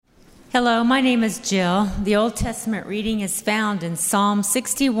Hello, my name is Jill. The Old Testament reading is found in Psalm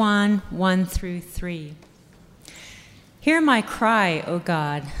 61, 1 through 3. Hear my cry, O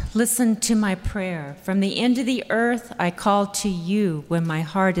God. Listen to my prayer. From the end of the earth I call to you when my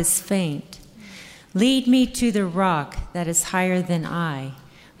heart is faint. Lead me to the rock that is higher than I,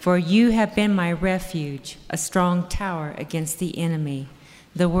 for you have been my refuge, a strong tower against the enemy.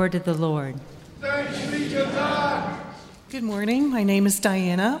 The word of the Lord. Thanks be to God. Good morning. My name is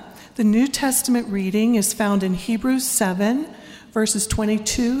Diana. The New Testament reading is found in Hebrews 7, verses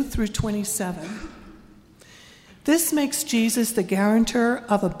 22 through 27. This makes Jesus the guarantor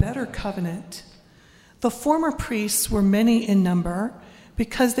of a better covenant. The former priests were many in number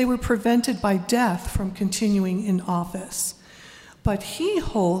because they were prevented by death from continuing in office. But he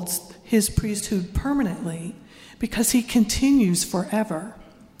holds his priesthood permanently because he continues forever.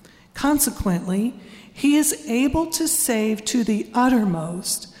 Consequently, he is able to save to the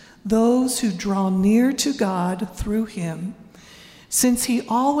uttermost those who draw near to God through him, since he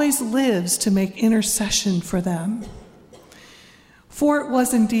always lives to make intercession for them. For it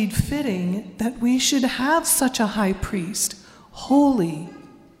was indeed fitting that we should have such a high priest, holy,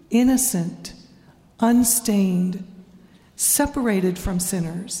 innocent, unstained, separated from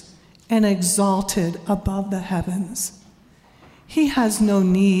sinners, and exalted above the heavens. He has no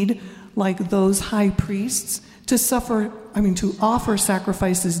need, like those high priests, to offer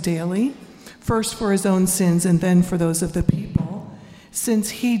sacrifices daily, first for his own sins and then for those of the people, since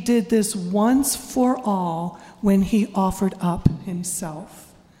he did this once for all when he offered up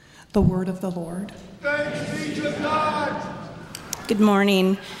himself. The word of the Lord. Thanks be to God. Good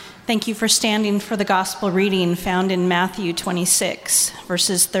morning. Thank you for standing for the gospel reading found in Matthew 26,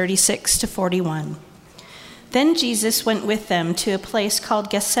 verses 36 to 41. Then Jesus went with them to a place called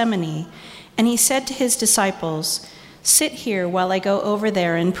Gethsemane, and he said to his disciples, "Sit here while I go over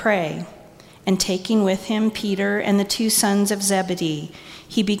there and pray." And taking with him Peter and the two sons of Zebedee,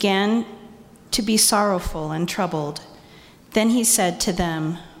 he began to be sorrowful and troubled. Then he said to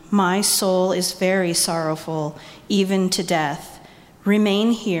them, "My soul is very sorrowful, even to death.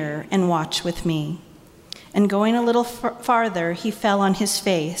 Remain here and watch with me." And going a little farther, he fell on his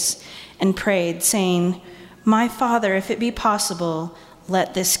face and prayed, saying, "My Father, if it be possible,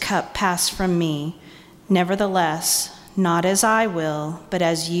 let this cup pass from me. Nevertheless, not as I will, but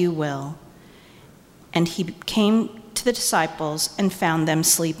as you will." And he came to the disciples and found them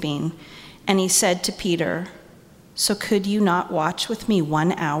sleeping. And he said to Peter, "So could you not watch with me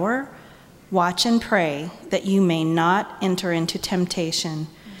 1 hour? Watch and pray that you may not enter into temptation.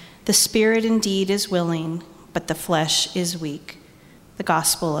 The spirit indeed is willing, but the flesh is weak." The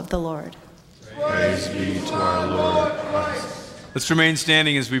gospel of the Lord. Praise be to our Lord Christ. Let's remain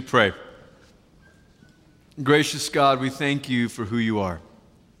standing as we pray. Gracious God, we thank you for who you are.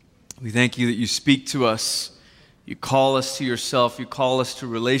 We thank you that you speak to us. You call us to yourself. You call us to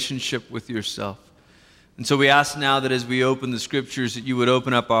relationship with yourself. And so we ask now that as we open the scriptures, that you would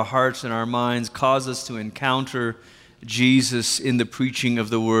open up our hearts and our minds, cause us to encounter Jesus in the preaching of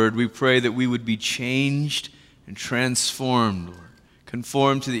the word. We pray that we would be changed and transformed, Lord,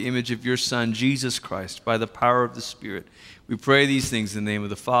 conformed to the image of your Son, Jesus Christ, by the power of the Spirit. We pray these things in the name of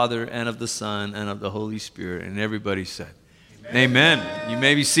the Father, and of the Son, and of the Holy Spirit. And everybody said, Amen. You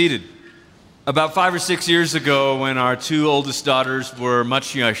may be seated. About 5 or 6 years ago, when our two oldest daughters were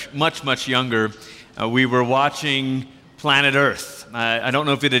much younger, we were watching Planet Earth. I don't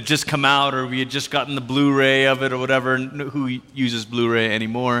know if it had just come out or we had just gotten the Blu-ray of it or whatever. Who uses Blu-ray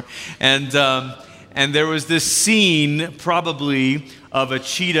anymore? And there was this scene, probably, of a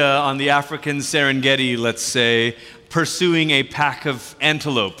cheetah on the African Serengeti, let's say, pursuing a pack of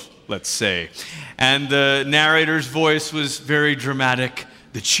antelope, let's say. And the narrator's voice was very dramatic.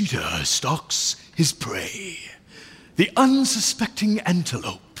 "The cheetah stalks his prey. The unsuspecting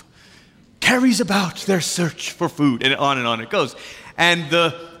antelope carries about their search for food," and on it goes. And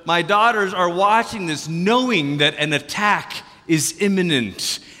my daughters are watching this knowing that an attack is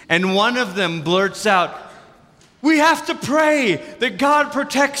imminent. And one of them blurts out, "We have to pray that God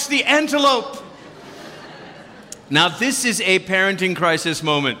protects the antelope." Now, this is a parenting crisis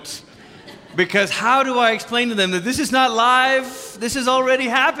moment. Because how do I explain to them that this is not live, this has already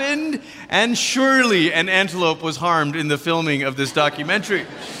happened, and surely an antelope was harmed in the filming of this documentary.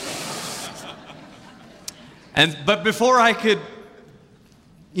 But before I could,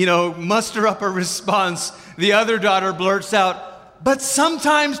 muster up a response, the other daughter blurts out, "But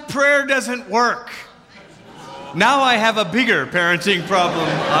sometimes prayer doesn't work." Now I have a bigger parenting problem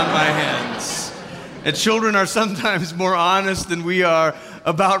on my hands. And children are sometimes more honest than we are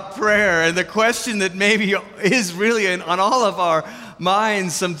about prayer. And the question that maybe is really on all of our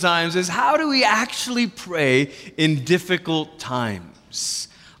minds sometimes is how do we actually pray in difficult times?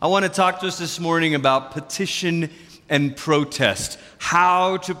 I want to talk to us this morning about petition and protest,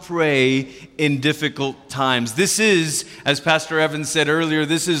 how to pray in difficult times. This is, as Pastor Evans said earlier,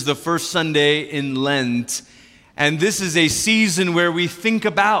 this is the first Sunday in Lent. And this is a season where we think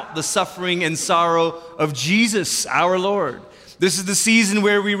about the suffering and sorrow of Jesus, our Lord. This is the season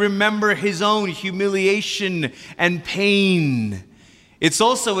where we remember his own humiliation and pain. It's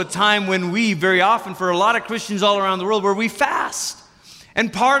also a time when we, very often, for a lot of Christians all around the world, where we fast.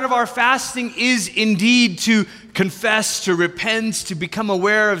 And part of our fasting is indeed to confess, to repent, to become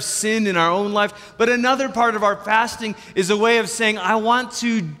aware of sin in our own life. But another part of our fasting is a way of saying, I want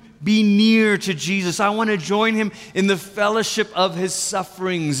to be near to Jesus. I want to join him in the fellowship of his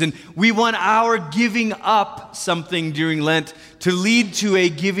sufferings. And we want our giving up something during Lent to lead to a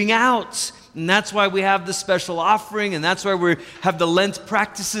giving out. And that's why we have the special offering, and that's why we have the Lent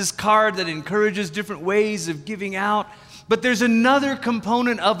practices card that encourages different ways of giving out. But there's another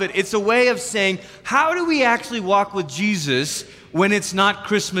component of it. It's a way of saying, how do we actually walk with Jesus when it's not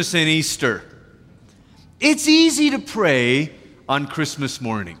Christmas and Easter? It's easy to pray on Christmas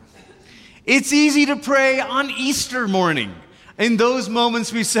morning. It's easy to pray on Easter morning. In those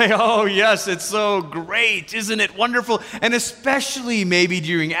moments we say, oh yes, it's so great, isn't it wonderful? And especially maybe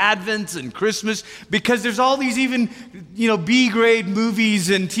during Advent and Christmas, because there's all these even, B-grade movies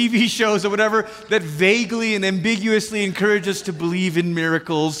and TV shows or whatever that vaguely and ambiguously encourage us to believe in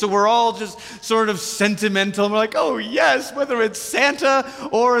miracles. So we're all just sort of sentimental. And we're like, oh yes, whether it's Santa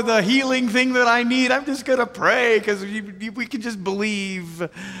or the healing thing that I need, I'm just going to pray because we can just believe.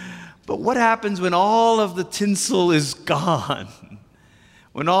 But what happens when all of the tinsel is gone?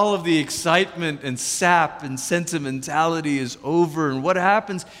 When all of the excitement and sap and sentimentality is over? And what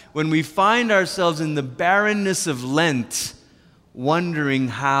happens when we find ourselves in the barrenness of Lent, wondering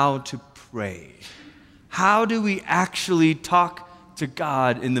how to pray? How do we actually talk to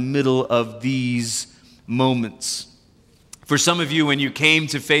God in the middle of these moments? For some of you, when you came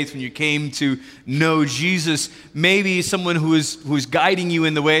to faith, when you came to know Jesus, maybe someone who is guiding you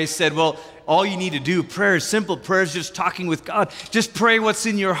in the way said, well, all you need to do, prayer is simple. Prayer is just talking with God. Just pray what's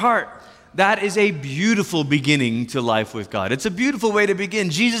in your heart. That is a beautiful beginning to life with God. It's a beautiful way to begin.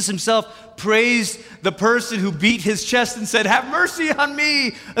 Jesus himself praised the person who beat his chest and said, have mercy on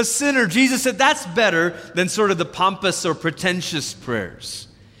me, a sinner. Jesus said that's better than sort of the pompous or pretentious prayers.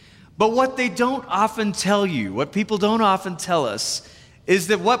 But what they don't often tell you, what people don't often tell us, is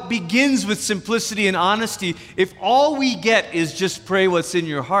that what begins with simplicity and honesty, if all we get is just pray what's in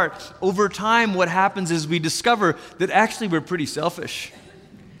your heart, over time what happens is we discover that actually we're pretty selfish.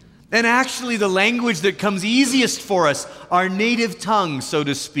 And actually the language that comes easiest for us, our native tongue, so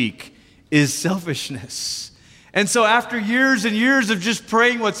to speak, is selfishness. And so after years and years of just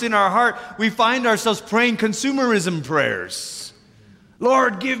praying what's in our heart, we find ourselves praying consumerism prayers.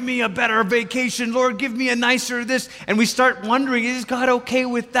 Lord, give me a better vacation. Lord, give me a nicer this. And we start wondering, is God okay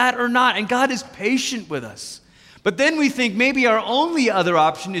with that or not? And God is patient with us. But then we think maybe our only other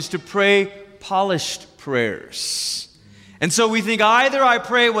option is to pray polished prayers. And so we think either I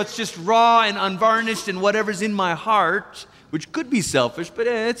pray what's just raw and unvarnished and whatever's in my heart, which could be selfish, but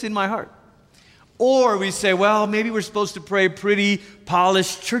it's in my heart. Or we say, well, maybe we're supposed to pray pretty,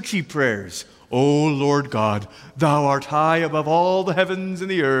 polished, churchy prayers. Oh, Lord God, thou art high above all the heavens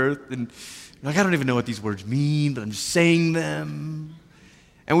and the earth. And I don't even know what these words mean, but I'm just saying them.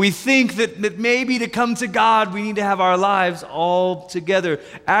 And we think that maybe to come to God, we need to have our lives all together.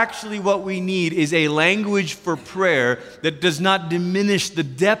 Actually, what we need is a language for prayer that does not diminish the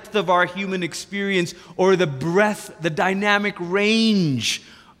depth of our human experience or the breadth, the dynamic range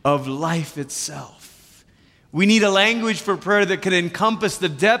of life itself. We need a language for prayer that can encompass the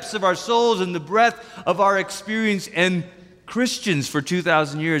depths of our souls and the breadth of our experience. And Christians for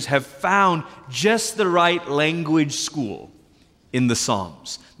 2,000 years have found just the right language school in the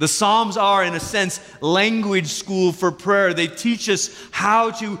Psalms. The Psalms are, in a sense, language school for prayer. They teach us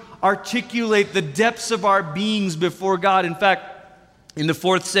how to articulate the depths of our beings before God. In fact, in the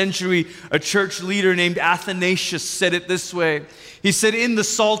 4th century, a church leader named Athanasius said it this way. He said, in the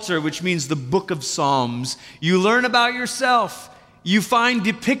Psalter, which means the book of Psalms, you learn about yourself. You find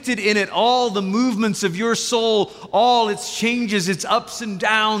depicted in it all the movements of your soul, all its changes, its ups and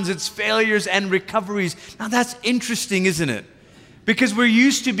downs, its failures and recoveries. Now that's interesting, isn't it? Because we're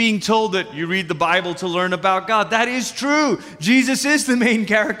used to being told that you read the Bible to learn about God. That is true. Jesus is the main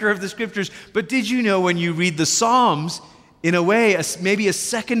character of the Scriptures. But did you know when you read the Psalms, in a way, maybe a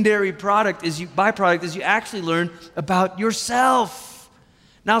secondary byproduct is you actually learn about yourself.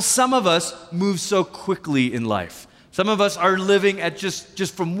 Now, some of us move so quickly in life. Some of us are living at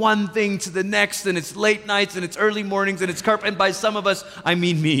just from one thing to the next, and it's late nights, and it's early mornings, and it's and by some of us, I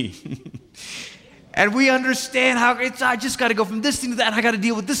mean me. And we understand how I just got to go from this thing to that, and I got to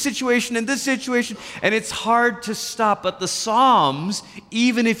deal with this situation and this situation, and it's hard to stop. But the Psalms,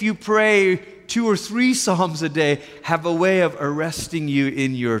 even if you pray 2 or 3 Psalms a day, have a way of arresting you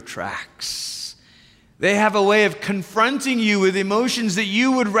in your tracks. They have a way of confronting you with emotions that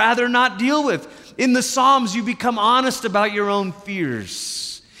you would rather not deal with. In the Psalms, you become honest about your own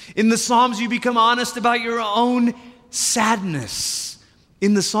fears. In the Psalms, you become honest about your own sadness.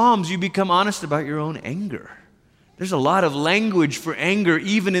 In the Psalms, you become honest about your own anger. There's a lot of language for anger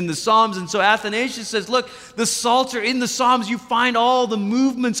even in the Psalms. And so Athanasius says, look, the Psalter, in the Psalms, you find all the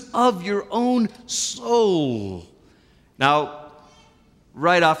movements of your own soul. Now,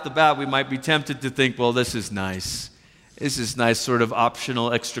 right off the bat, we might be tempted to think, well, this is nice. This is nice, sort of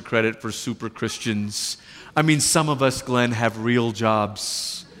optional extra credit for super Christians. I mean, some of us, Glenn, have real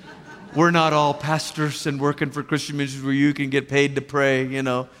jobs. We're not all pastors and working for Christian ministries where you can get paid to pray, you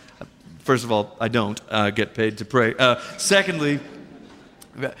know. First of all, I don't get paid to pray. Secondly,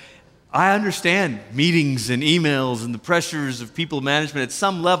 I understand meetings and emails and the pressures of people management. At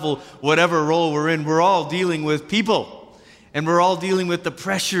some level, whatever role we're in, we're all dealing with people. And we're all dealing with the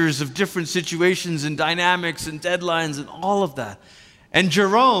pressures of different situations and dynamics and deadlines and all of that. And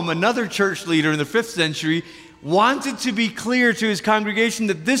Jerome, another church leader in the 5th century, wanted to be clear to his congregation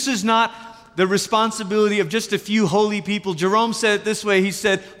that this is not the responsibility of just a few holy people. Jerome said it this way. He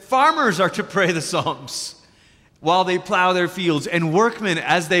said, farmers are to pray the Psalms while they plow their fields, and workmen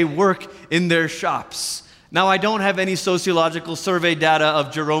as they work in their shops. Now, I don't have any sociological survey data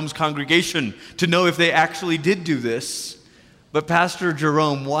of Jerome's congregation to know if they actually did do this, but Pastor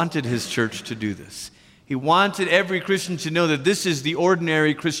Jerome wanted his church to do this. He wanted every Christian to know that this is the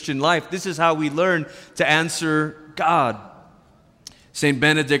ordinary Christian life. This is how we learn to answer God. St.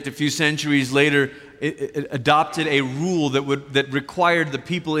 Benedict, a few centuries later, adopted a rule that required the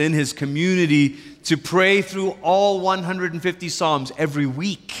people in his community to pray through all 150 Psalms every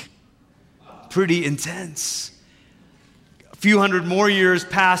week. Pretty intense. A few hundred more years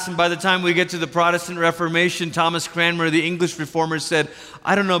pass, and by the time we get to the Protestant Reformation, Thomas Cranmer, the English reformer, said,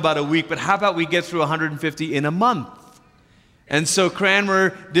 I don't know about a week, but how about we get through 150 in a month? And so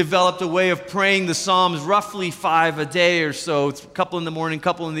Cranmer developed a way of praying the Psalms, roughly 5 a day or so, a couple in the morning, a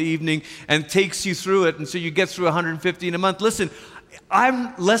couple in the evening, and takes you through it. And so you get through 150 in a month. Listen,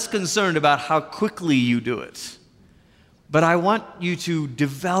 I'm less concerned about how quickly you do it. But I want you to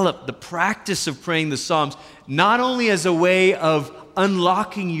develop the practice of praying the Psalms, not only as a way of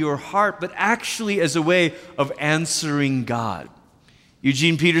unlocking your heart, but actually as a way of answering God.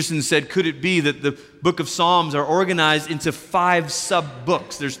 Eugene Peterson said, could it be that the book of Psalms are organized into 5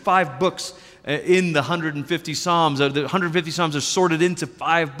 sub-books? There's 5 books in the 150 Psalms. The 150 Psalms are sorted into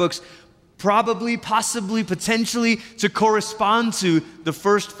 5 books, probably, possibly, potentially to correspond to the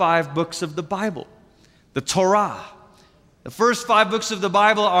first 5 books of the Bible, the Torah. The first 5 books of the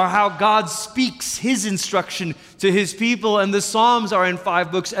Bible are how God speaks his instruction to his people, and the Psalms are in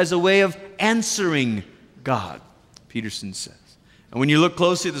 5 books as a way of answering God, Peterson says. And when you look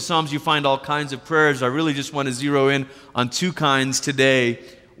closely at the Psalms, you find all kinds of prayers. I really just want to zero in on 2 kinds today.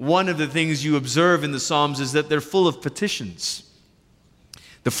 One of the things you observe in the Psalms is that they're full of petitions.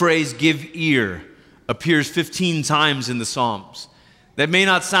 The phrase "give ear" appears 15 times in the Psalms. That may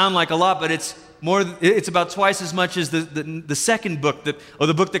not sound like a lot, but it's about twice as much as the second book, or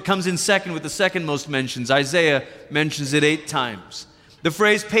the book that comes in second with the second most mentions. Isaiah mentions it 8 times. The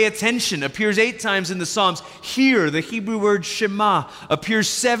phrase "pay attention" appears 8 times in the Psalms. Hear, the Hebrew word "shema," appears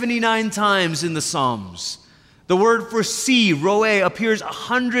 79 times in the Psalms. The word for "see," roe, appears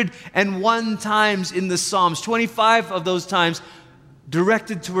 101 times in the Psalms. 25 of those times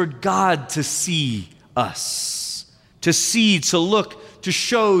directed toward God to see us. To see, to look, to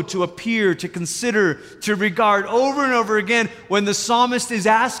show, to appear, to consider, to regard. Over and over again, when the psalmist is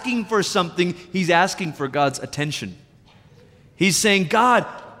asking for something, he's asking for God's attention. He's saying, God,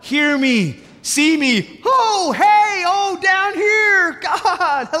 hear me, see me. Oh, hey, oh, down here.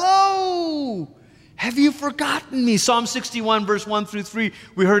 God, hello. Have you forgotten me? Psalm 61, verse 1 through 3.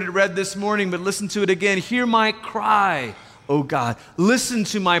 We heard it read this morning, but listen to it again. Hear my cry, O God. Listen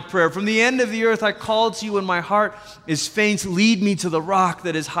to my prayer. From the end of the earth I call to you when my heart is faint. Lead me to the rock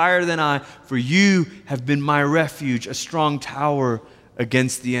that is higher than I, for you have been my refuge, a strong tower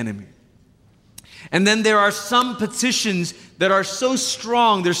against the enemy. And then there are some petitions that are so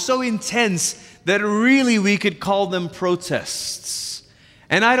strong, they're so intense, that really we could call them protests.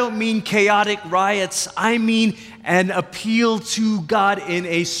 And I don't mean chaotic riots, I mean an appeal to God in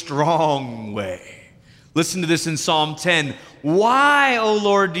a strong way. Listen to this in Psalm 10. Why, O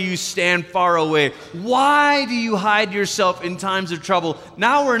Lord, do you stand far away? Why do you hide yourself in times of trouble?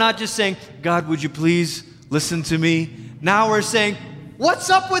 Now we're not just saying, God, would you please listen to me? Now we're saying, what's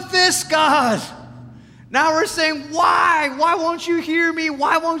up with this, God? Now we're saying, why? Why won't you hear me?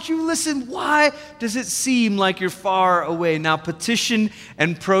 Why won't you listen? Why does it seem like you're far away? Now, petition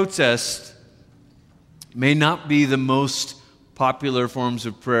and protest may not be the most popular forms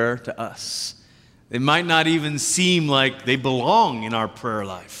of prayer to us. They might not even seem like they belong in our prayer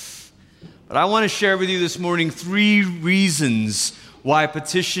life. But I want to share with you this morning 3 reasons why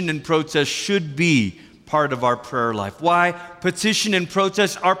petition and protest should be part of our prayer life. Why petition and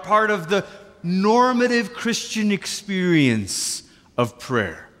protest are part of the normative Christian experience of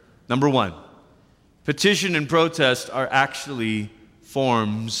prayer. Number 1, petition and protest are actually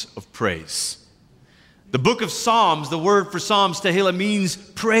forms of praise. The book of Psalms, the word for Psalms, Tehillah, means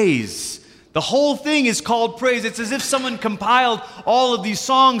praise. The whole thing is called praise. It's as if someone compiled all of these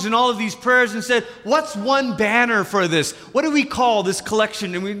songs and all of these prayers and said, what's one banner for this? What do we call this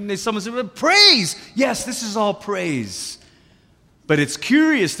collection? And someone said, praise. Yes, this is all praise. But it's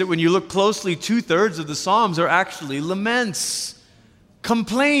curious that when you look closely, 2/3 of the Psalms are actually laments,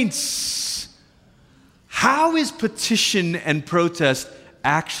 complaints. How is petition and protest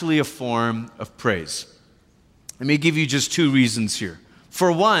actually a form of praise? Let me give you just 2 reasons here.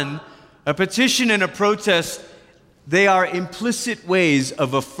 For one, a petition and a protest, they are implicit ways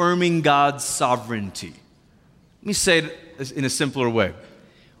of affirming God's sovereignty. Let me say it in a simpler way.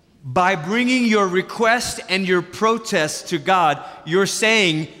 By bringing your request and your protest to God, you're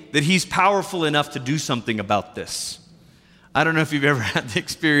saying that He's powerful enough to do something about this. I don't know if you've ever had the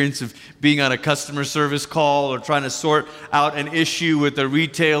experience of being on a customer service call or trying to sort out an issue with a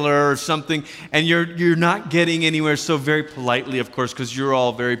retailer or something, and you're not getting anywhere, so very politely, of course, because you're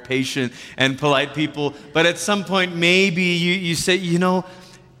all very patient and polite people. But at some point, maybe you say,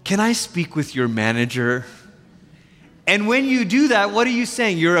 can I speak with your manager? And when you do that, what are you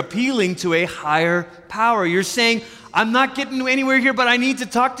saying? You're appealing to a higher power. You're saying, I'm not getting anywhere here, but I need to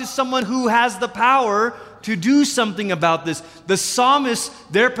talk to someone who has the power to do something about this. The psalmists,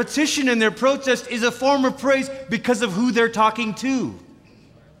 their petition and their protest is a form of praise because of who they're talking to.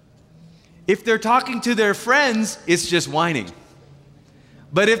 If they're talking to their friends, it's just whining.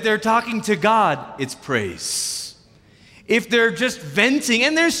 But if they're talking to God, it's praise. If they're just venting,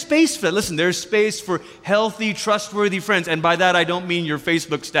 and there's space for that. Listen, there's space for healthy, trustworthy friends. And by that, I don't mean your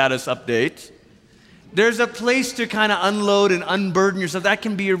Facebook status update. There's a place to kind of unload and unburden yourself. That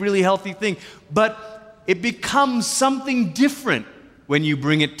can be a really healthy thing. But it becomes something different when you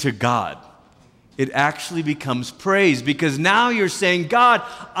bring it to God. It actually becomes praise because now you're saying, God,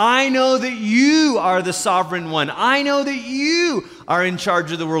 I know that you are the sovereign one. I know that you are in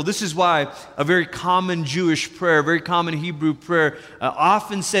charge of the world. This is why a very common Jewish prayer, a very common Hebrew prayer,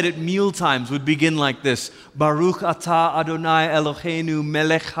 often said at meal times would begin like this. Baruch atah Adonai Eloheinu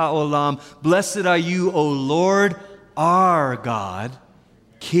melech haolam. Blessed are you, O Lord, our God,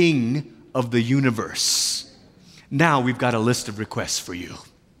 King of the universe. Now we've got a list of requests for you.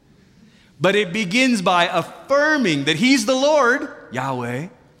 But it begins by affirming that He's the Lord, Yahweh,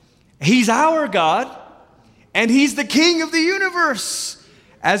 He's our God, and He's the King of the universe.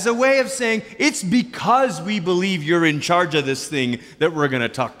 As a way of saying, it's because we believe you're in charge of this thing that we're going to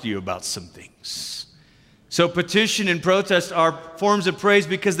talk to you about some things. So petition and protest are forms of praise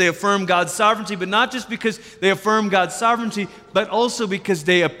because they affirm God's sovereignty, but not just because they affirm God's sovereignty, but also because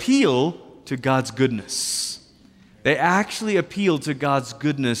they appeal to God's goodness. They actually appeal to God's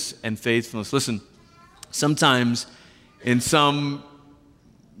goodness and faithfulness. Listen, sometimes in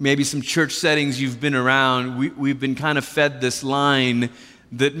maybe some church settings you've been around, we've been kind of fed this line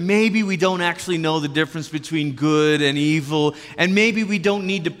that maybe we don't actually know the difference between good and evil, and maybe we don't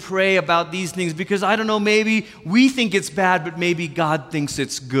need to pray about these things because, I don't know, maybe we think it's bad, but maybe God thinks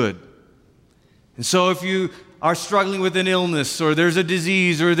it's good. And so if you are struggling with an illness, or there's a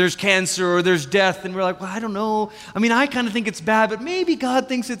disease, or there's cancer, or there's death, and we're like, well, I don't know. I mean, I kind of think it's bad, but maybe God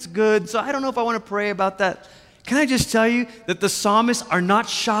thinks it's good, so I don't know if I want to pray about that. Can I just tell you that the psalmists are not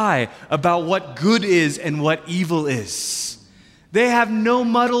shy about what good is and what evil is? They have no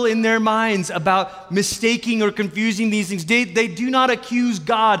muddle in their minds about mistaking or confusing these things. They do not accuse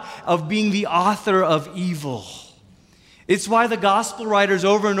God of being the author of evil. It's why the gospel writers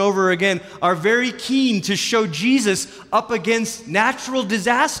over and over again are very keen to show Jesus up against natural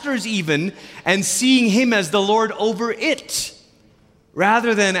disasters even, and seeing Him as the Lord over it.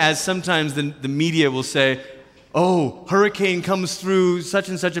 Rather than, as sometimes the media will say, oh, hurricane comes through such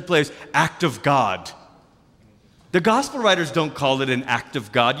and such a place, act of God. The gospel writers don't call it an act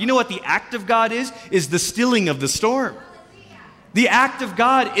of God. You know what the act of God is? Is the stilling of the storm. The act of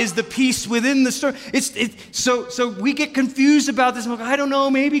God is the peace within the storm. So we get confused about this. I don't know,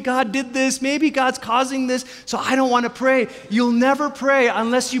 maybe God did this. Maybe God's causing this, so I don't want to pray. You'll never pray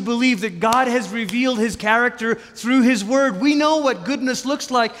unless you believe that God has revealed his character through his word. We know what goodness looks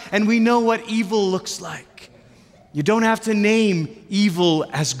like, and we know what evil looks like. You don't have to name evil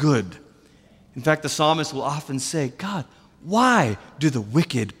as good. In fact, the psalmist will often say, God, why do the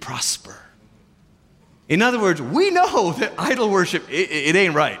wicked prosper? In other words, we know that idol worship, it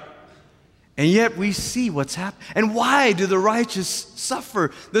ain't right. And yet we see what's happening. And why do the righteous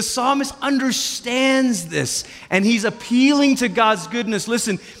suffer? The psalmist understands this, and he's appealing to God's goodness.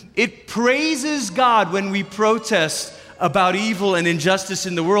 Listen, it praises God when we protest about evil and injustice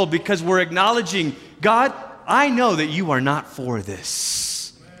in the world, because we're acknowledging, God, I know that you are not for this.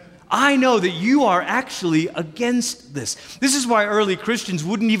 I know that you are actually against this. This is why early Christians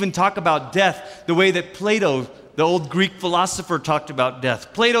wouldn't even talk about death the way that Plato, the old Greek philosopher, talked about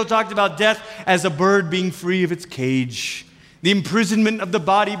death. Plato talked about death as a bird being free of its cage, the imprisonment of the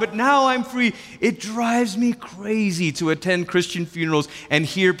body, but now I'm free. It drives me crazy to attend Christian funerals and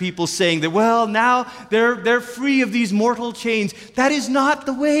hear people saying that, well, now they're free of these mortal chains. That is not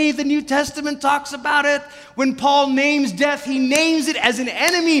the way the New Testament talks about it. When Paul names death, he names it as an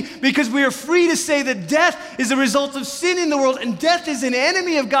enemy, because we are free to say that death is a result of sin in the world, and death is an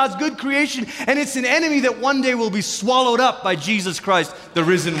enemy of God's good creation, and it's an enemy that one day will be swallowed up by Jesus Christ, the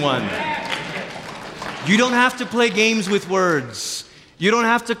risen one. You don't have to play games with words. You don't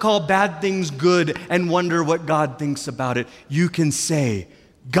have to call bad things good and wonder what God thinks about it. You can say,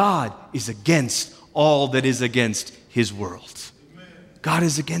 God is against all that is against his world. God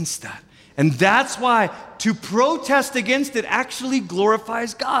is against that. And that's why to protest against it actually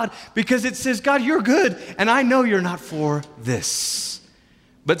glorifies God, because it says, God, you're good, and I know you're not for this.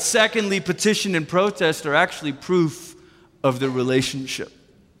 But secondly, petition and protest are actually proof of the relationship.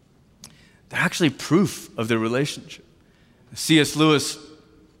 They're actually proof of the relationship. C.S. Lewis,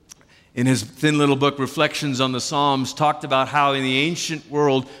 in his thin little book, Reflections on the Psalms, talked about how in the ancient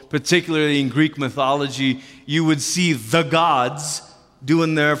world, particularly in Greek mythology, you would see the gods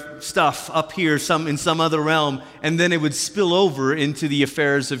doing their stuff up here in some other realm, and then it would spill over into the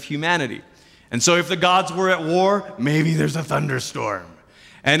affairs of humanity. And so if the gods were at war, maybe there's a thunderstorm.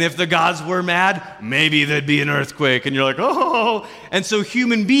 And if the gods were mad, maybe there'd be an earthquake. And you're like, oh. And so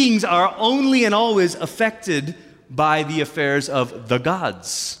human beings are only and always affected by the affairs of the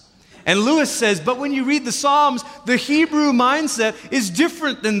gods. And Lewis says, but when you read the Psalms, the Hebrew mindset is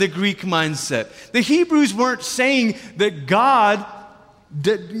different than the Greek mindset. The Hebrews weren't saying that God,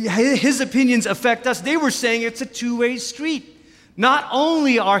 his opinions affect us. They were saying it's a two-way street. Not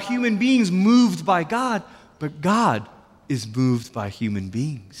only are human beings moved by God, but God is moved by human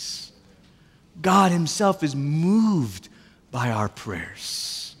beings. God himself is moved by our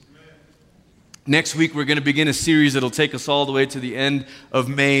prayers. Next week, we're going to begin a series that'll take us all the way to the end of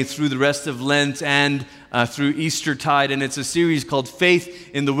May, through the rest of Lent, and through Eastertide. And it's a series called Faith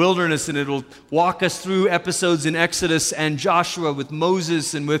in the Wilderness, and it'll walk us through episodes in Exodus and Joshua, with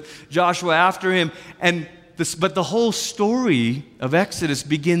Moses and with Joshua after him. But the whole story of Exodus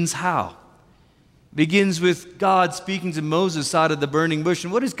begins how? Begins with God speaking to Moses out of the burning bush.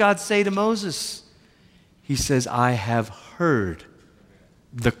 And what does God say to Moses? He says, I have heard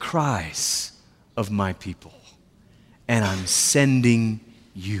the cries of my people, and I'm sending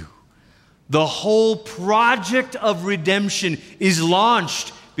you. The whole project of redemption is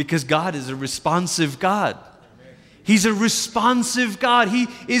launched because God is a responsive God. He's a responsive God. He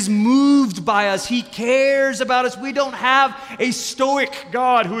is moved by us. He cares about us. We don't have a stoic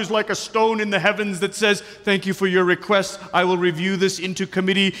God who is like a stone in the heavens that says, thank you for your request. I will review this into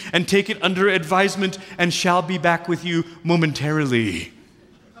committee and take it under advisement and shall be back with you momentarily.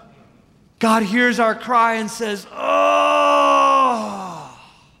 God hears our cry and says, oh,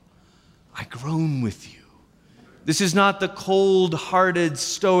 I groan with you. This is not the cold-hearted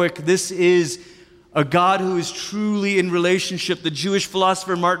stoic. This is a God who is truly in relationship. The Jewish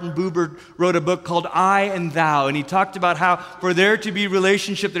philosopher Martin Buber wrote a book called I and Thou, and he talked about how for there to be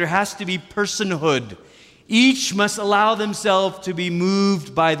relationship, there has to be personhood. Each must allow themselves to be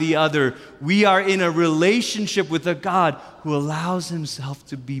moved by the other. We are in a relationship with a God who allows himself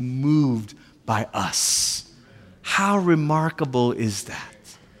to be moved by us. How remarkable is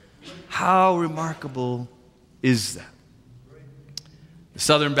that? How remarkable is that? The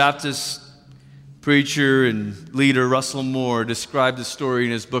Southern Baptist preacher and leader Russell Moore described the story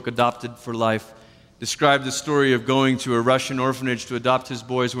in his book Adopted for Life, described the story of going to a Russian orphanage to adopt his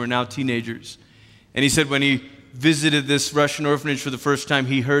boys who are now teenagers. And he said when he visited this Russian orphanage for the first time,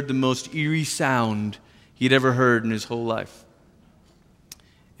 he heard the most eerie sound he'd ever heard in his whole life.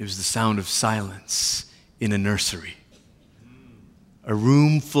 It was the sound of silence in a nursery. A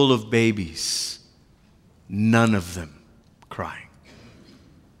room full of babies, none of them crying.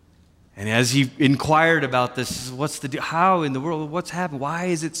 And as he inquired about this, what's the deal? How in the world? What's happened? Why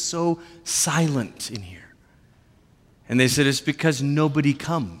is it so silent in here? And they said, it's because nobody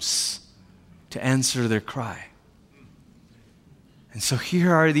comes to answer their cry. And so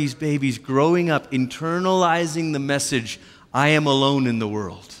here are these babies growing up, internalizing the message, I am alone in the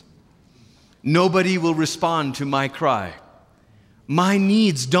world. Nobody will respond to my cry. My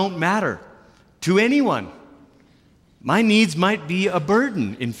needs don't matter to anyone. My needs might be a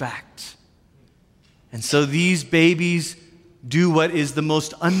burden, in fact. And so these babies do what is the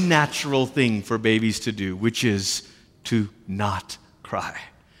most unnatural thing for babies to do, which is to not cry.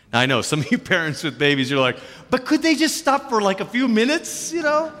 Now, I know some of you parents with babies, you're like, but could they just stop for like a few minutes, you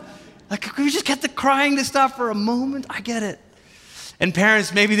know? Like, could we just get the crying to stop for a moment? I get it. And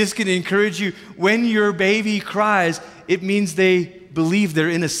parents, maybe this can encourage you. When your baby cries, it means they believe they're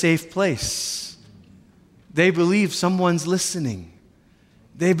in a safe place. They believe someone's listening.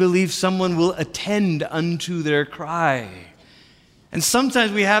 They believe someone will attend unto their cry. And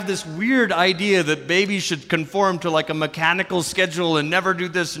sometimes we have this weird idea that babies should conform to like a mechanical schedule and never do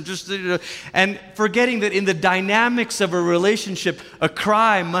this and forgetting that in the dynamics of a relationship, a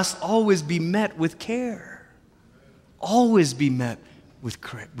cry must always be met with care. Always be met with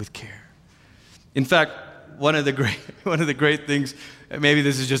care. In fact, one of the great things, maybe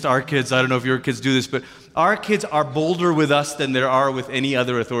this is just our kids, I don't know if your kids do this, but our kids are bolder with us than there are with any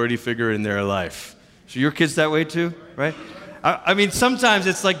other authority figure in their life. So your kids that way too, right? I mean, sometimes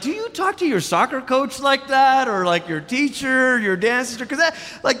it's like, do you talk to your soccer coach like that? Or like your teacher, your dance teacher?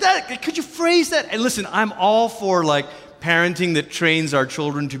 Could you phrase that? And listen, I'm all for like parenting that trains our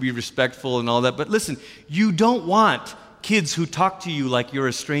children to be respectful and all that. But listen, you don't want kids who talk to you like you're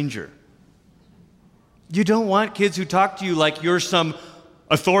a stranger. You don't want kids who talk to you like you're some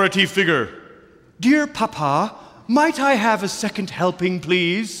authority figure. Dear Papa, might I have a second helping,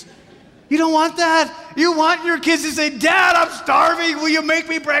 please? You don't want that. You want your kids to say, Dad, I'm starving. Will you make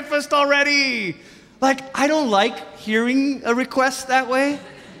me breakfast already? Like, I don't like hearing a request that way.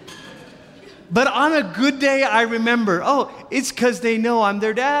 But on a good day, I remember, it's because they know I'm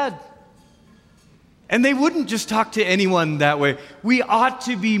their dad. And they wouldn't just talk to anyone that way. We ought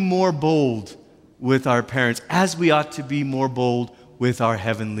to be more bold with our parents, as we ought to be more bold with our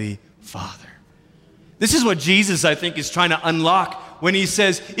Heavenly Father. This is what Jesus, I think, is trying to unlock when he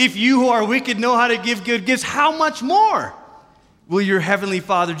says, if you who are wicked know how to give good gifts, how much more will your Heavenly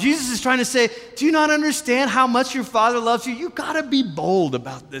Father? Jesus is trying to say, do you not understand how much your Father loves you? You've got to be bold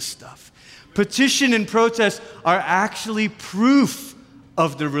about this stuff. Petition and protest are actually proof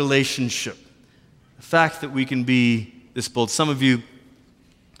of the relationship. The fact that we can be this bold. Some of you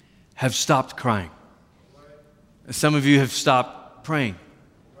have stopped crying. Some of you have stopped praying.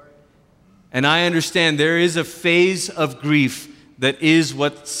 And I understand there is a phase of grief that is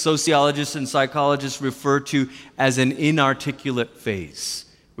what sociologists and psychologists refer to as an inarticulate phase,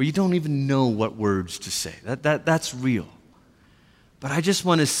 where you don't even know what words to say. That's real. But I just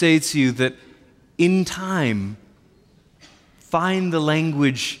want to say to you that in time, find the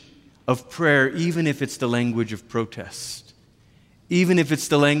language of prayer, even if it's the language of protest, even if it's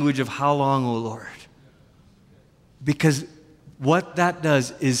the language of how long, O Lord? Because what that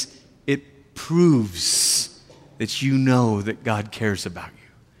does is it proves that you know that God cares about you.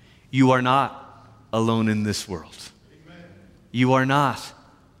 You are not alone in this world. You are not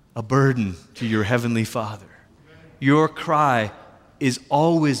a burden to your Heavenly Father. Your cry is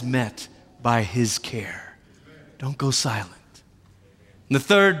always met by His care. Don't go silent. And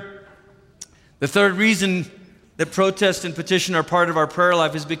the third reason that protest and petition are part of our prayer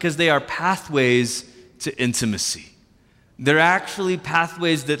life is because they are pathways to intimacy. They're actually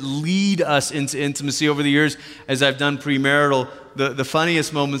pathways that lead us into intimacy. Over the years, as I've done premarital, the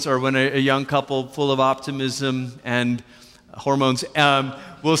funniest moments are when a young couple full of optimism and hormones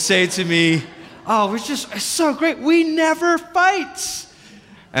will say to me, it's so great, we never fight.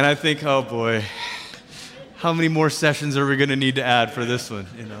 And I think, oh boy, how many more sessions are we going to need to add for this one,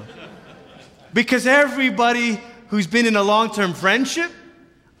 you know? Because everybody who's been in a long-term friendship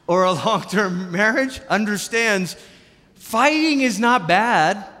or a long-term marriage understands fighting is not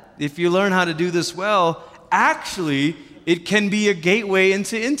bad if you learn how to do this well. Actually, it can be a gateway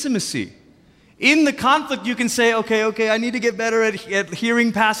into intimacy. In the conflict, you can say, okay, I need to get better at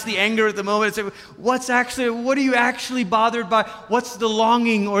hearing past the anger at the moment. Say, what are you actually bothered by? What's the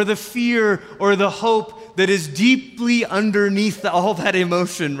longing or the fear or the hope that is deeply underneath all that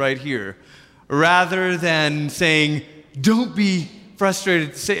emotion right here, rather than saying, don't be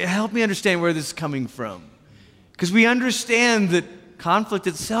frustrated. Say, help me understand where this is coming from. Because we understand that conflict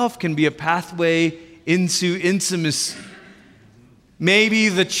itself can be a pathway into intimacy. Maybe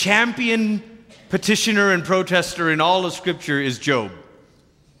the champion petitioner and protester in all of Scripture is Job.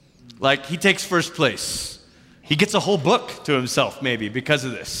 Like, he takes first place. He gets a whole book to himself, maybe, because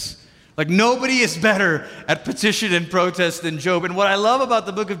of this. Like, nobody is better at petition and protest than Job. And what I love about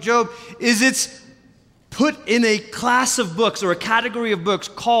the book of Job is it's put in a class of books or a category of books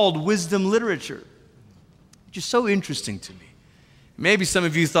called wisdom literature, which is so interesting to me. Maybe some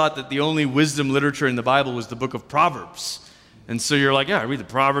of you thought that the only wisdom literature in the Bible was the book of Proverbs. And so you're like, yeah, I read the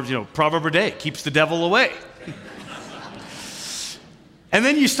Proverbs, proverb a day, keeps the devil away. And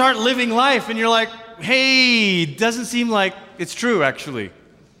then you start living life and you're like, hey, doesn't seem like it's true, actually.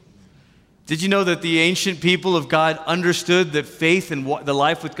 Did you know that the ancient people of God understood that faith and the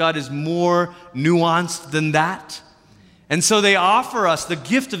life with God is more nuanced than that? And so they offer us, the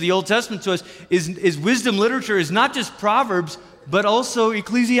gift of the Old Testament to us is wisdom literature is not just Proverbs, but also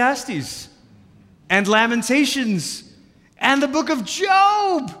Ecclesiastes and Lamentations and the book of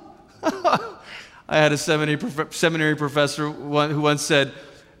Job. I had a seminary professor who once said,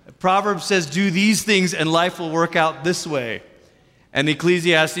 Proverbs says, do these things and life will work out this way. And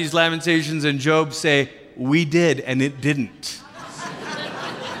Ecclesiastes, Lamentations, and Job say, we did and it didn't.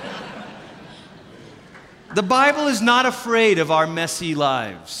 The Bible is not afraid of our messy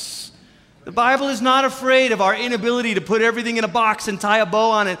lives. The Bible is not afraid of our inability to put everything in a box and tie a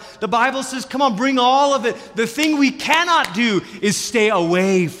bow on it. The Bible says, come on, bring all of it. The thing we cannot do is stay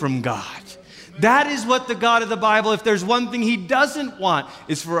away from God. That is what the God of the Bible, if there's one thing He doesn't want,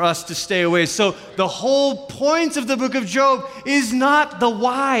 is for us to stay away. So the whole point of the book of Job is not the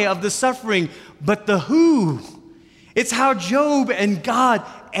why of the suffering, but the who. It's how Job and God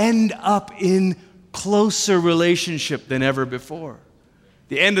end up in closer relationship than ever before.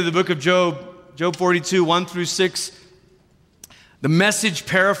 The end of the book of Job, Job 42, 1 through 6, the Message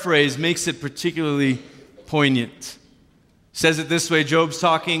paraphrase makes it particularly poignant. Says it this way, Job's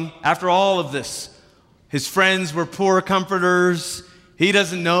talking, after all of this, his friends were poor comforters, he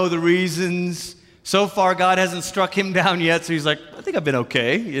doesn't know the reasons. So far, God hasn't struck him down yet, so he's like, I think I've been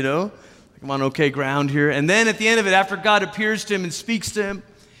okay, I'm on okay ground here. And then at the end of it, after God appears to him and speaks to him,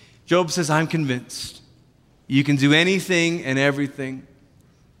 Job says, I'm convinced you can do anything and everything.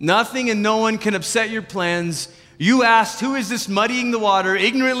 Nothing and no one can upset your plans. You asked, who is this muddying the water,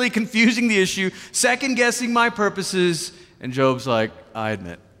 ignorantly confusing the issue, second-guessing my purposes? And Job's like, I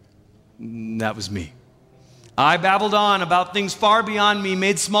admit, that was me. I babbled on about things far beyond me,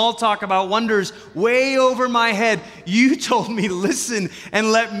 made small talk about wonders way over my head. You told me, listen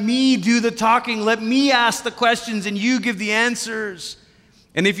and let me do the talking. Let me ask the questions and you give the answers.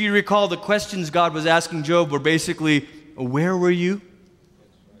 And if you recall, the questions God was asking Job were basically, where were you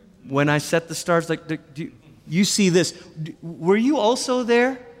when I set the stars? Like, do you see this? Were you also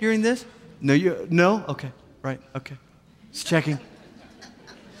there during this? No? Okay, right, okay. Just checking.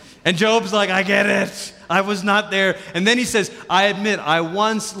 And Job's like, I get it. I was not there. And then he says, I admit, I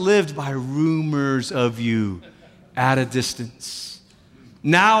once lived by rumors of you at a distance.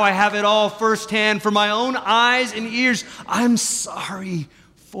 Now I have it all firsthand for my own eyes and ears. I'm sorry.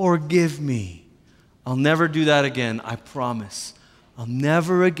 Forgive me. I'll never do that again. I promise. I'll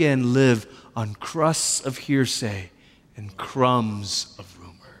never again live on crusts of hearsay and crumbs of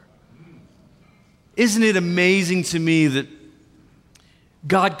rumor. Isn't it amazing to me that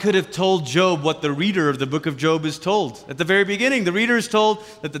God could have told Job what the reader of the book of Job is told? At the very beginning, the reader is told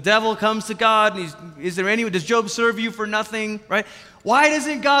that the devil comes to God and does Job serve you for nothing, right? Why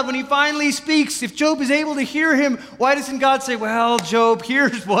doesn't God, when he finally speaks, if Job is able to hear him, why doesn't God say, well, Job,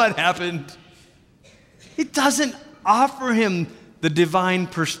 here's what happened? He doesn't offer him the divine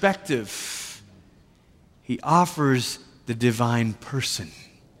perspective. He offers the divine person.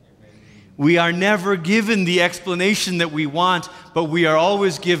 We are never given the explanation that we want, but we are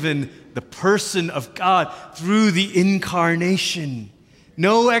always given the person of God through the incarnation.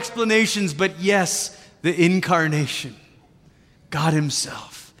 No explanations, but yes, the incarnation. God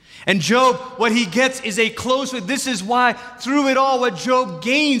Himself. And Job, what he gets is a close with. This is why through it all, what Job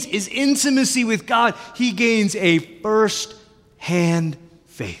gains is intimacy with God. He gains a first-hand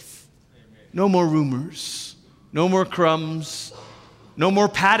faith. No more rumors. No more crumbs. No more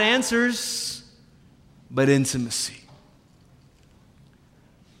pat answers, but intimacy.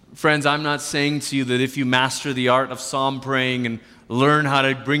 Friends, I'm not saying to you that if you master the art of psalm praying and learn how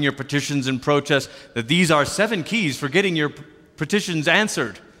to bring your petitions and protests, that these are 7 keys for getting your petitions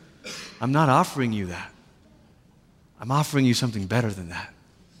answered. I'm not offering you that. I'm offering you something better than that.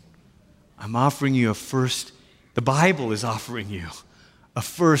 I'm offering you the Bible is offering you a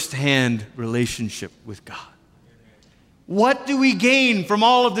first-hand relationship with God. What do we gain from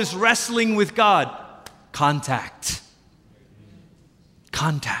all of this wrestling with God? Contact.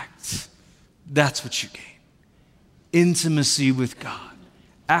 Contact. That's what you gain. Intimacy with God.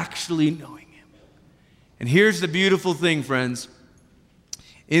 Actually knowing Him. And here's the beautiful thing, friends.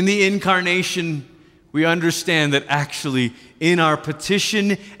 In the incarnation, we understand that actually in our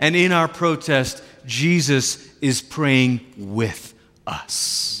petition and in our protest, Jesus is praying with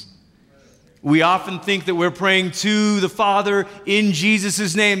us. We often think that we're praying to the Father in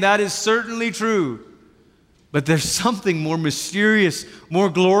Jesus' name. That is certainly true. But there's something more mysterious, more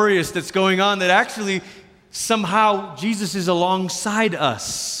glorious that's going on, that actually somehow Jesus is alongside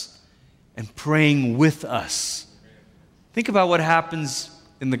us and praying with us. Think about what happens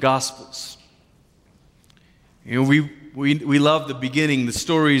in the Gospels. You know, we love the beginning, the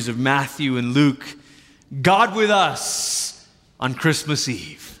stories of Matthew and Luke. God with us on Christmas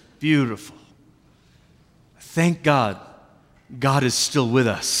Eve. Beautiful. Thank God, God is still with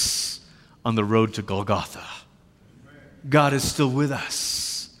us on the road to Golgotha. God is still with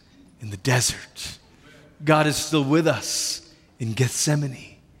us in the desert. God is still with us in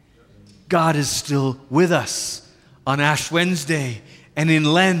Gethsemane. God is still with us on Ash Wednesday and in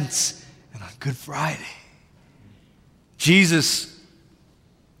Lent and on Good Friday. Jesus,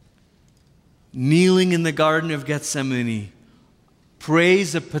 kneeling in the Garden of Gethsemane,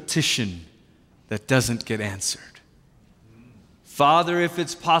 prays a petition that doesn't get answered. Father, if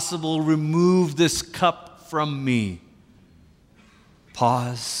it's possible, remove this cup from me.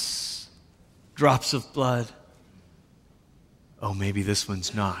 Pause. Drops of blood. Oh, maybe this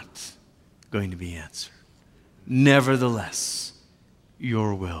one's not going to be answered. Nevertheless,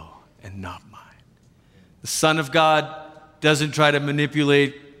 your will and not mine. The Son of God doesn't try to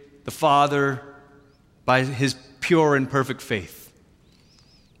manipulate the Father by his pure and perfect faith.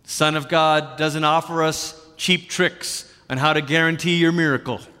 The Son of God doesn't offer us cheap tricks on how to guarantee your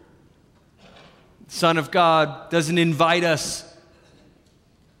miracle. The Son of God doesn't invite us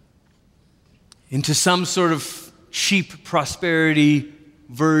into some sort of cheap prosperity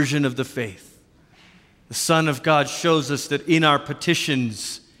version of the faith. The Son of God shows us that in our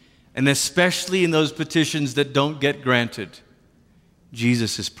petitions, and especially in those petitions that don't get granted,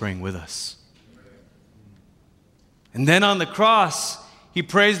 Jesus is praying with us. And then on the cross, he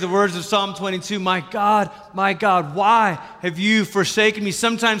prays the words of Psalm 22, my God, why have you forsaken me?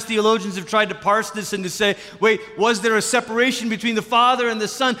 Sometimes theologians have tried to parse this and to say, wait, was there a separation between the Father and the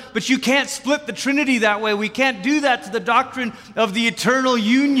Son? But you can't split the Trinity that way. We can't do that to the doctrine of the eternal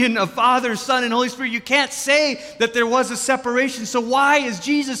union of Father, Son, and Holy Spirit. You can't say that there was a separation. So why is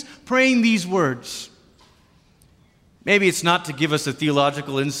Jesus praying these words? Maybe it's not to give us a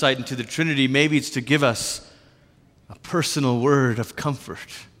theological insight into the Trinity. Maybe it's to give us a personal word of comfort.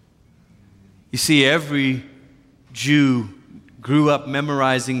 You see, every Jew grew up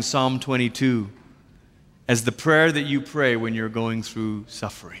memorizing Psalm 22 as the prayer that you pray when you're going through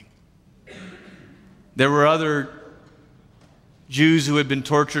suffering. There were other Jews who had been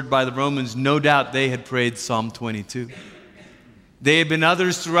tortured by the Romans. No doubt they had prayed Psalm 22. There had been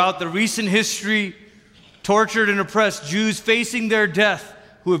others throughout the recent history, tortured and oppressed Jews facing their death,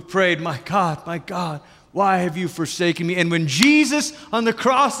 who have prayed, my God, why have you forsaken me? And when Jesus on the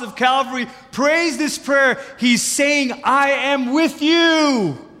cross of Calvary prays this prayer, he's saying, I am with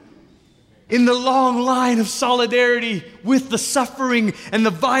you in the long line of solidarity with the suffering and the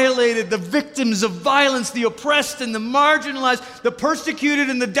violated, the victims of violence, the oppressed and the marginalized, the persecuted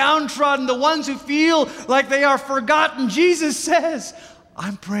and the downtrodden, the ones who feel like they are forgotten. Jesus says,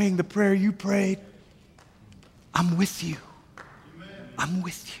 I'm praying the prayer you prayed. I'm with you. I'm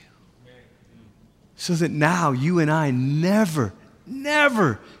with you. So that now you and I never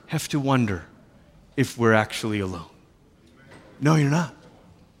have to wonder if we're actually alone. No, you're not.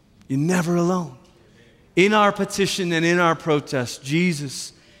 You're never alone. In our petition and in our protest,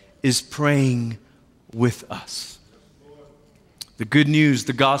 Jesus is praying with us. The good news,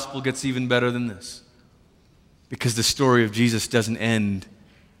 the gospel gets even better than this. Because the story of Jesus doesn't end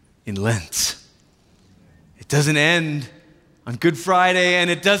in Lent. It doesn't end on Good Friday,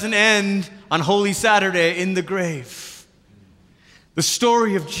 and it doesn't end on Holy Saturday in the grave. The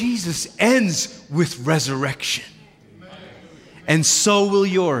story of Jesus ends with resurrection. And so will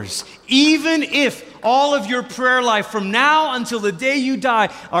yours. Even if All of your prayer life from now until the day you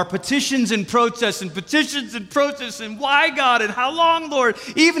die are petitions and protests and petitions and protests and why God and how long, Lord.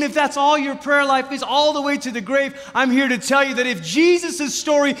 Even if that's all your prayer life is, all the way to the grave, I'm here to tell you that if Jesus'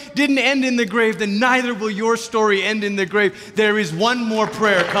 story didn't end in the grave, then neither will your story end in the grave. There is one more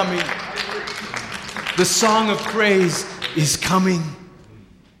prayer coming. The song of praise is coming.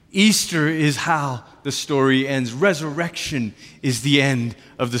 Easter is how the story ends. Resurrection is the end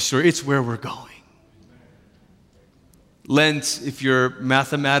of the story. It's where we're going. Lent, if you're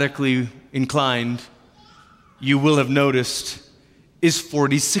mathematically inclined, you will have noticed, is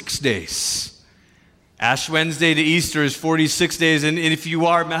 46 days. Ash Wednesday to Easter is 46 days, and if you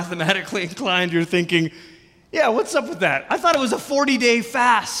are mathematically inclined, you're thinking, yeah, what's up with that? I thought it was a 40-day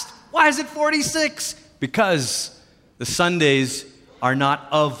fast. Why is it 46? Because the Sundays are not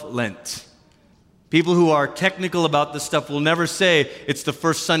of Lent. People who are technical about this stuff will never say it's the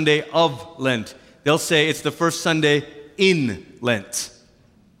first Sunday of Lent. They'll say it's the first Sunday in Lent.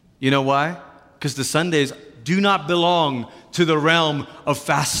 You know why? Because the Sundays do not belong to the realm of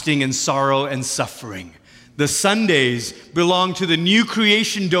fasting and sorrow and suffering. The Sundays belong to the new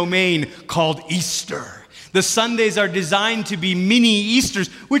creation domain called Easter. The Sundays are designed to be mini Easters,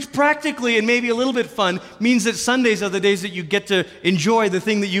 which practically, and maybe a little bit fun, means that Sundays are the days that you get to enjoy the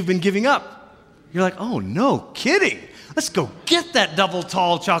thing that you've been giving up. You're like, oh, no kidding. Let's go get that double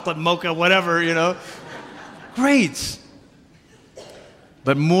tall chocolate mocha, whatever, Great.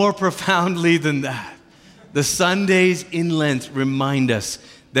 But more profoundly than that, the Sundays in Lent remind us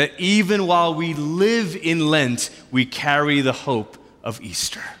that even while we live in Lent, we carry the hope of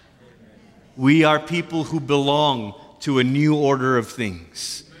Easter. We are people who belong to a new order of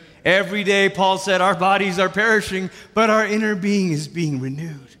things. Every day, Paul said, our bodies are perishing, but our inner being is being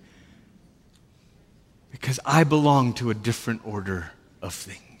renewed. Because I belong to a different order of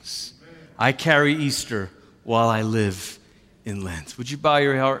things. I carry Easter while I live in Lent. Would you bow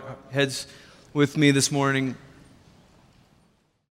your heads with me this morning?